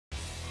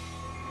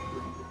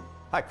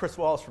Hi, Chris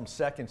Wallace from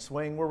Second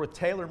Swing. We're with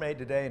TaylorMade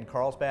today in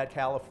Carlsbad,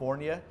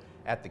 California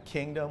at the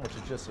Kingdom, which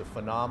is just a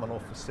phenomenal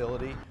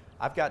facility.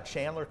 I've got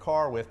Chandler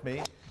Carr with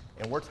me,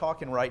 and we're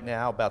talking right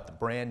now about the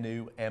brand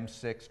new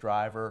M6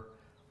 driver.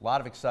 A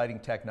lot of exciting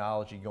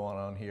technology going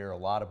on here, a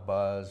lot of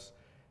buzz.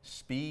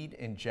 Speed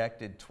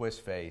Injected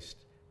Twist Face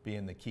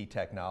being the key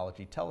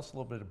technology. Tell us a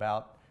little bit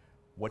about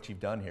what you've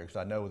done here, because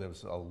I know there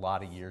was a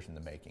lot of years in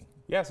the making.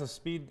 Yeah, so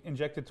Speed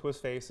Injected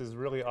Twist Face is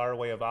really our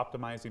way of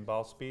optimizing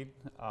ball speed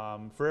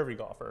for every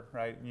golfer,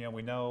 right? You know,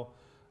 we know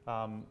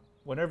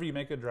whenever you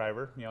make a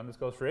driver, you know, and this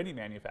goes for any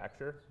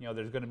manufacturer, you know,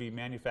 there's going to be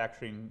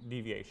manufacturing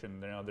deviation.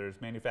 You know, there's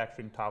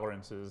manufacturing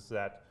tolerances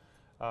that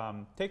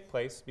take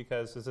place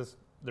because this is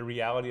the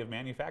reality of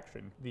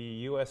manufacturing.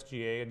 The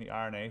USGA and the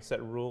RNA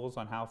set rules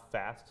on how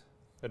fast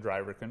a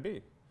driver can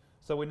be.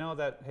 So we know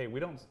that, hey,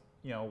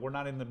 we're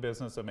not in the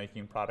business of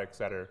making products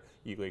that are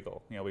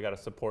illegal. You know, we got to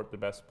support the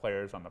best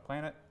players on the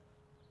planet.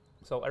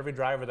 So every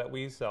driver that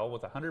we sell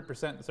with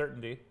 100%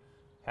 certainty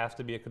has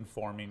to be a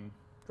conforming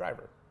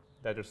driver.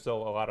 That there's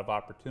still a lot of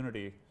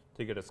opportunity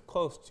to get as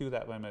close to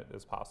that limit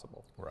as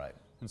possible. Right.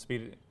 And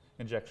Speed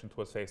Injection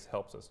Twist Face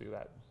helps us do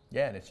that.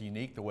 Yeah, and it's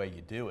unique the way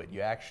you do it.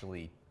 You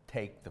actually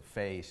take the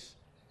face,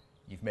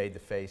 you've made the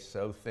face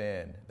so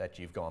thin that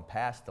you've gone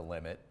past the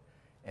limit,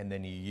 and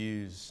then you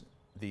use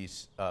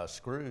these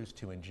screws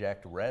to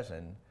inject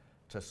resin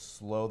to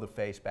slow the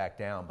face back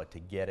down, but to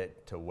get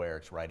it to where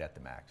it's right at the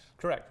max.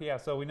 Correct, yeah,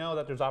 so we know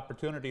that there's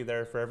opportunity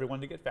there for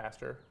everyone to get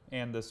faster,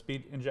 and the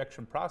speed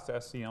injection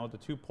process, you know, the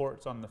two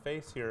ports on the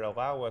face here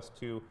allow us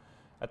to,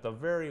 at the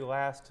very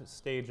last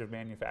stage of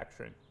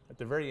manufacturing, at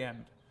the very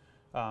end,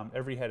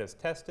 every head is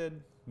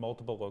tested,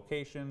 multiple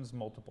locations,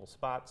 multiple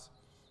spots,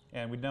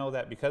 and we know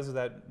that because of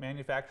that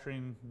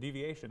manufacturing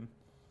deviation,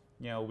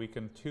 you know, we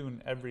can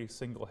tune every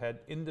single head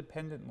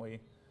independently,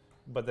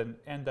 but then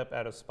end up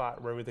at a spot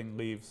where everything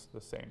leaves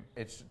the same.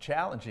 It's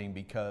challenging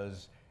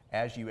because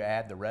as you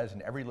add the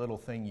resin, every little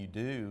thing you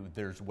do,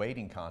 there's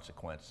weighting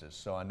consequences.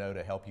 So I know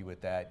to help you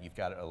with that, you've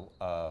got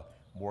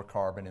more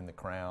carbon in the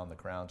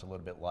crown's a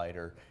little bit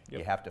lighter. Yep.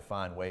 You have to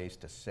find ways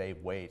to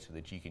save weight so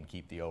that you can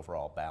keep the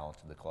overall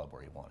balance of the club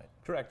where you want it.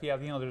 Correct, yeah,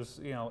 you know,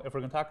 there's, you know, if we're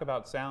gonna talk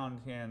about sound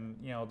and,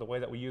 you know, the way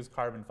that we use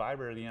carbon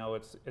fiber, you know,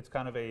 it's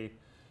kind of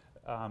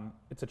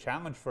it's a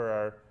challenge for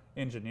our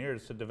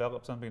engineers to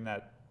develop something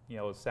that, you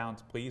know,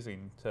 sounds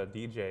pleasing to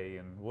DJ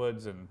and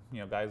Woods and, you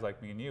know, guys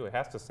like me and you. It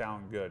has to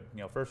sound good,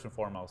 you know, first and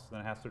foremost. Then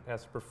it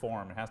has to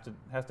perform. It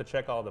has to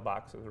check all the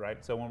boxes,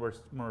 right? So when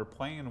we're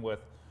playing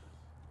with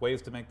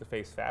ways to make the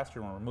face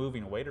faster, when we're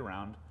moving weight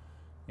around,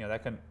 you know,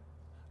 that can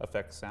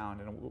affect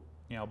sound. And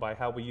you know, by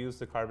how we use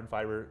the carbon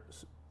fiber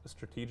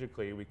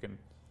strategically, we can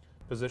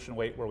position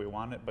weight where we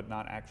want it, but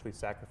not actually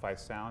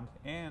sacrifice sound,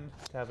 and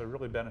to have a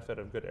really benefit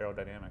of good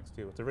aerodynamics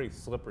too. It's a very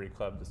slippery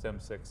club. This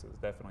M6 is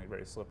definitely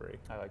very slippery,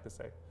 I like to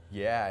say.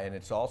 Yeah, and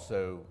it's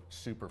also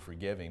super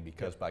forgiving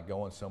because by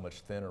going so much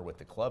thinner with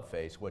the club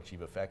face, what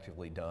you've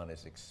effectively done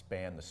is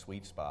expand the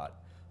sweet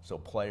spot. So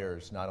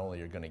players not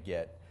only are going to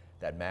get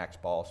that max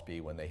ball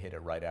speed when they hit it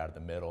right out of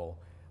the middle,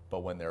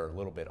 but when they're a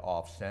little bit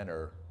off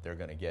center, they're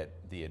going to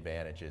get the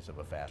advantages of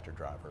a faster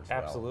driver as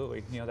well.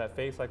 Absolutely. You know, that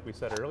face, like we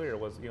said earlier,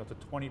 was, you know, it's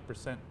a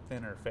 20%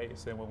 thinner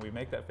face. And when we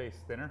make that face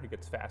thinner, it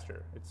gets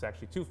faster. It's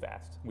actually too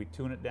fast. We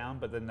tune it down,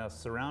 but then the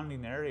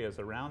surrounding areas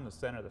around the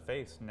center of the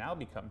face now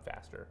become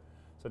faster.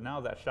 So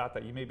now that shot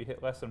that you maybe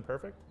hit less than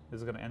perfect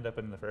is going to end up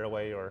in the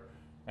fairway or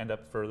end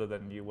up further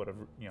than you would have,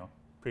 you know,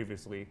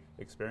 previously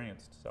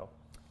experienced. So.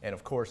 And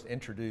of course,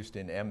 introduced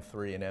in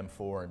M3 and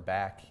M4 and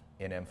back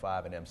in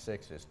M5 and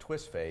M6 is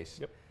Twist Face,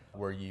 yep,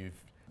 where you've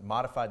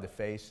modified the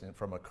face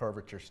from a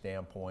curvature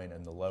standpoint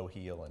and the low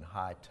heel and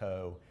high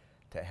toe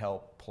to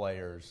help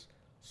players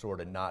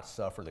sort of not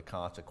suffer the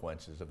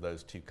consequences of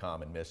those two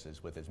common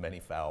misses with as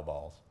many foul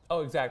balls.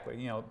 Oh, exactly.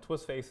 You know,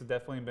 Twist Face has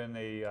definitely been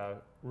a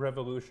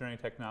revolutionary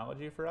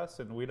technology for us,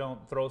 and we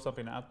don't throw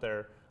something out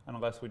there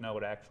unless we know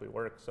it actually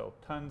works. So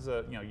tons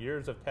of, you know,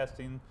 years of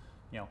testing,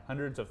 you know,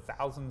 hundreds of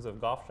thousands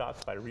of golf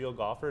shots by real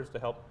golfers to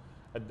help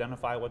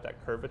identify what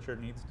that curvature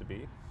needs to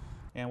be.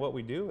 And what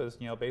we do is,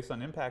 you know, based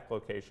on impact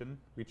location,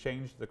 we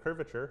change the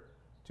curvature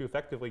to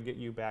effectively get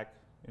you back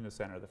in the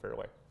center of the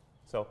fairway.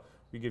 So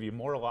we give you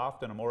more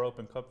loft and a more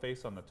open club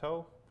face on the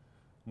toe,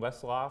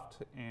 less loft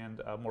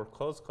and a more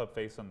closed club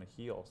face on the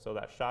heel. So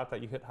that shot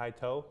that you hit high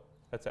toe,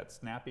 that's that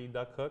snappy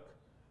duck hook,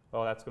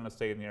 well, that's going to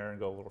stay in the air and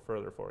go a little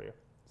further for you.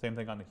 Same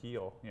thing on the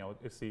heel, you know,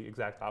 it's the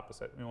exact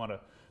opposite. We want to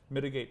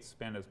mitigate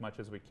spin as much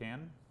as we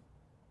can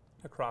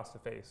across the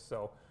face.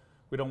 So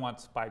we don't want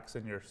spikes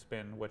in your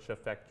spin which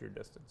affect your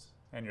distance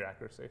and your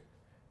accuracy.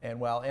 And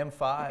while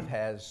M5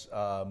 has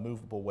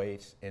movable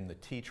weights in the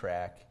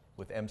T-track,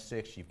 with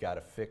M6 you've got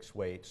a fixed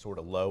weight sort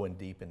of low and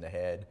deep in the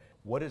head.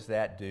 What does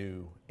that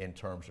do in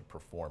terms of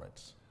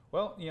performance?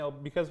 Well, you know,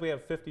 because we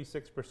have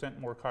 56%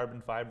 more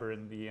carbon fiber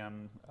in the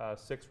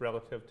M6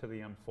 relative to the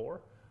M4,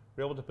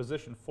 we're able to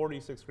position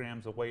 46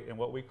 grams of weight in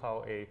what we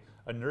call a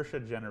inertia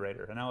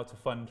generator. I know it's a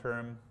fun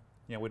term,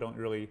 you know, we don't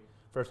really,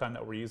 first time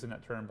that we're using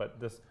that term, but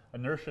this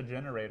inertia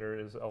generator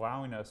is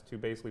allowing us to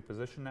basically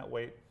position that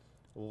weight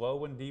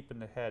low and deep in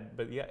the head,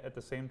 but yet at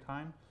the same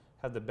time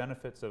have the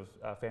benefits of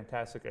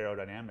fantastic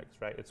aerodynamics,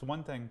 right? It's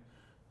one thing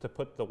to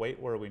put the weight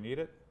where we need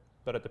it,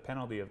 but at the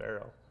penalty of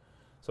aero.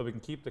 So we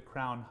can keep the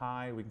crown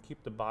high, we can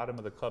keep the bottom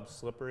of the club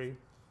slippery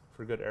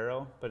for good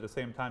aero, but at the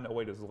same time that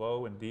weight is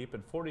low and deep,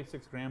 and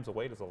 46 grams of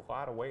weight is a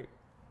lot of weight.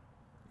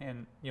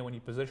 And when you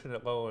position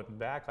it low and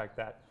back like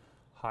that,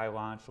 high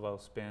launch, low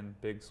spin,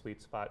 big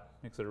sweet spot,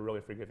 makes it a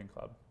really forgiving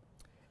club.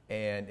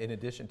 And in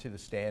addition to the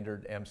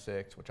standard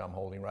M6, which I'm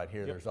holding right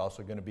here, there's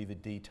also going to be the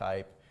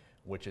D-type,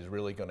 which is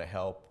really going to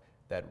help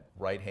that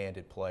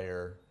right-handed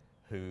player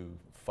who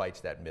fights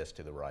that miss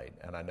to the right.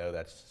 And I know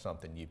that's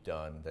something you've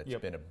done that's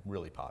been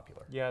really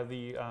popular. Yeah,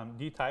 the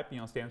D-type,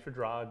 stands for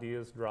draw, D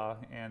is draw.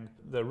 And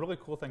the really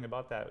cool thing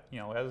about that,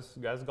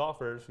 as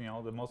golfers,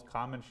 the most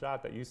common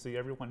shot that you see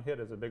everyone hit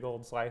is a big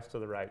old slice to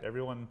the right.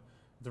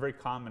 It's a very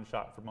common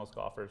shot for most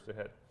golfers to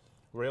hit.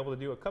 We're able to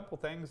do a couple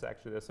things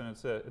actually this, and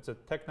it's a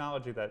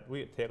technology that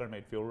we at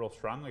TaylorMade feel real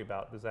strongly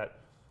about, is that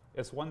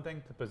it's one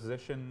thing to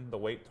position the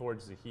weight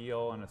towards the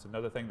heel, and it's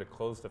another thing to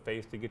close the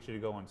face to get you to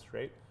go in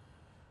straight.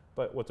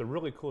 But what's a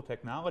really cool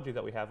technology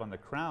that we have on the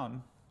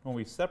crown, when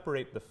we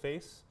separate the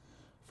face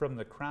from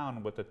the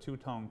crown with the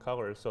two-tone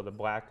colors, so the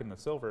black and the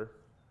silver,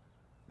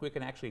 we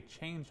can actually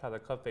change how the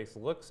club face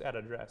looks at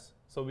address.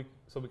 So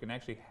we can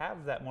actually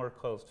have that more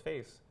closed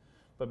face,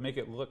 but make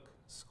it look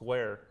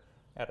square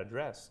at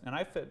address. And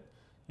I fit,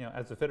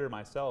 as a fitter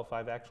myself,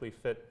 I've actually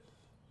fit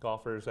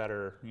golfers that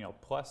are,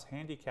 plus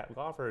handicap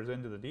golfers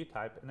into the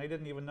D-type, and they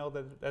didn't even know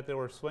that they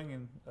were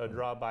swinging a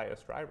draw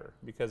bias driver,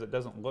 because it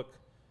doesn't look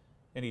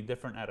any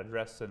different at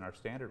address than our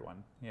standard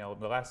one.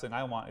 The last thing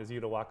I want is you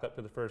to walk up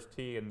to the first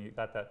tee and you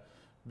got that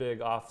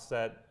big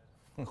offset,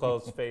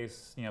 closed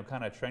face,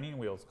 kind of training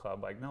wheels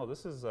club. Like, no,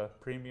 this is a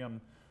premium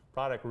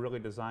product really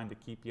designed to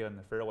keep you in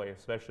the fairway,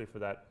 especially for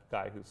that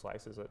guy who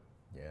slices it.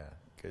 Yeah,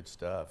 good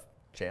stuff.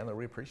 Chandler,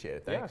 we appreciate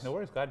it. Thanks. Yeah, no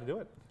worries. Glad to do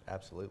it.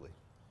 Absolutely.